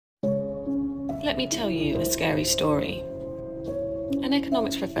Let me tell you a scary story. An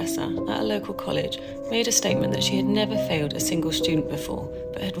economics professor at a local college made a statement that she had never failed a single student before,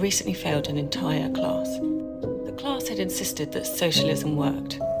 but had recently failed an entire class. The class had insisted that socialism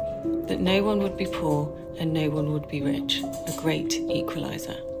worked, that no one would be poor and no one would be rich, a great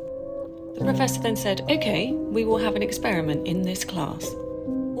equaliser. The professor then said, "Okay, we will have an experiment in this class.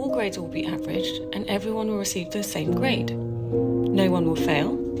 All grades will be averaged and everyone will receive the same grade. No one will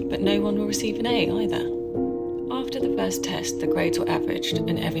fail, but no one will receive an A either." After the first test, the grades were averaged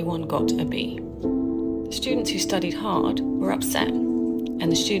and everyone got a B. The students who studied hard were upset,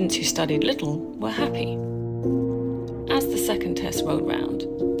 and the students who studied little were happy. As the second test rolled round,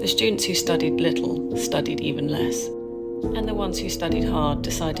 the students who studied little studied even less, and the ones who studied hard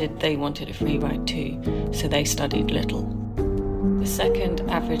decided they wanted a free ride too, so they studied little. The second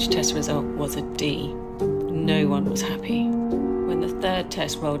average test result was a D. No one was happy. When the third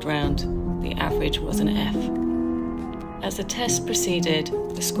test rolled round, the average was an F. As the test proceeded,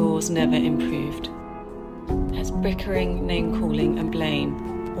 the scores never improved, as bickering, name-calling and blame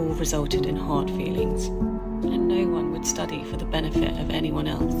all resulted in hard feelings, and no one would study for the benefit of anyone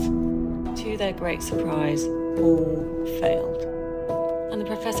else. To their great surprise, all failed. And the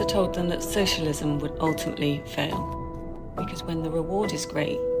professor told them that socialism would ultimately fail, because when the reward is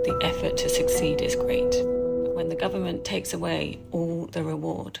great, the effort to succeed is great. But when the government takes away all the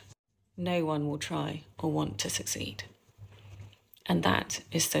reward, no one will try or want to succeed. And that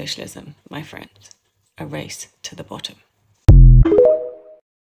is socialism, my friends, a race to the bottom.